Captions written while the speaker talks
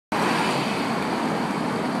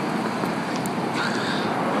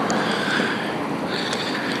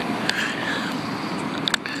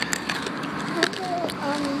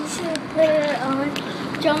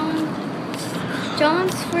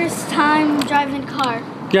John's first time driving a car.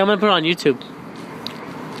 Yeah, I'm gonna put it on YouTube.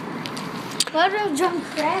 What if John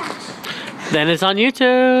crash? Then it's on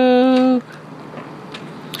YouTube.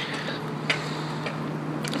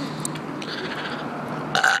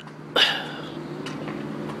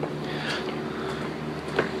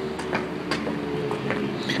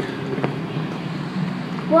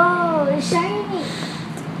 Whoa, it's shiny.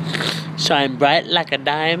 Shine bright like a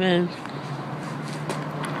diamond.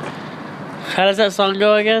 How does that song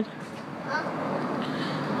go again?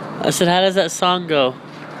 I said, how does that song go?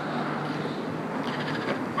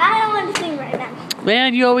 I don't want to sing right now.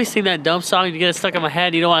 Man, you always sing that dumb song. You get it stuck in my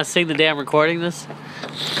head. You don't want to sing the day I'm recording this.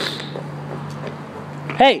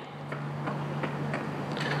 Hey!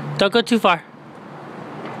 Don't go too far.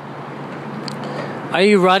 Are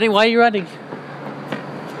you running? Why are you running?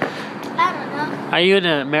 I don't know. Are you in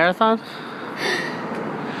a marathon?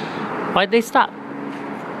 Why'd they stop?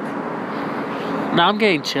 Now I'm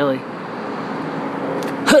getting chilly. You want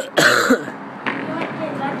to get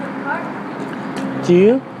back in the car? Do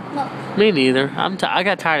you? No. Me neither. I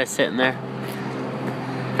got tired of sitting there.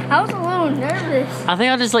 I was a little nervous. I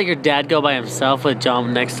think I'll just let your dad go by himself with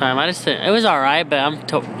John next time. It was alright, but I'm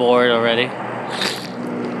bored already.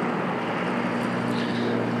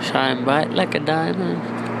 Shine bright like a diamond.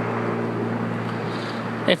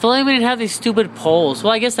 If only we didn't have these stupid poles.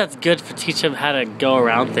 Well, I guess that's good for teaching them how to go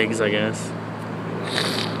around things, I guess.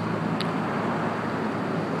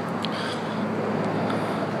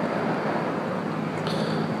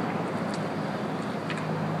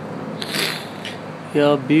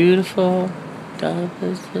 You're beautiful,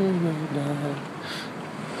 diamonds in the night.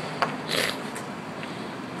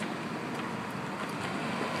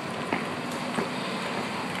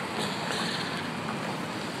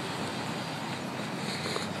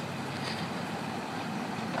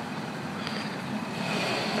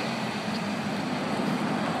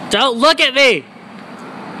 Don't look at me!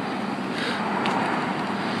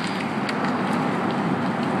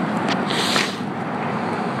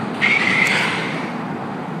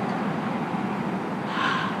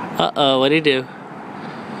 Uh-oh, what'd he do?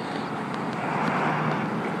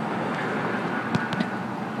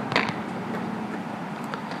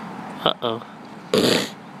 Uh-oh.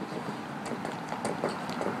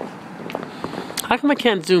 How come I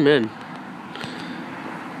can't zoom in?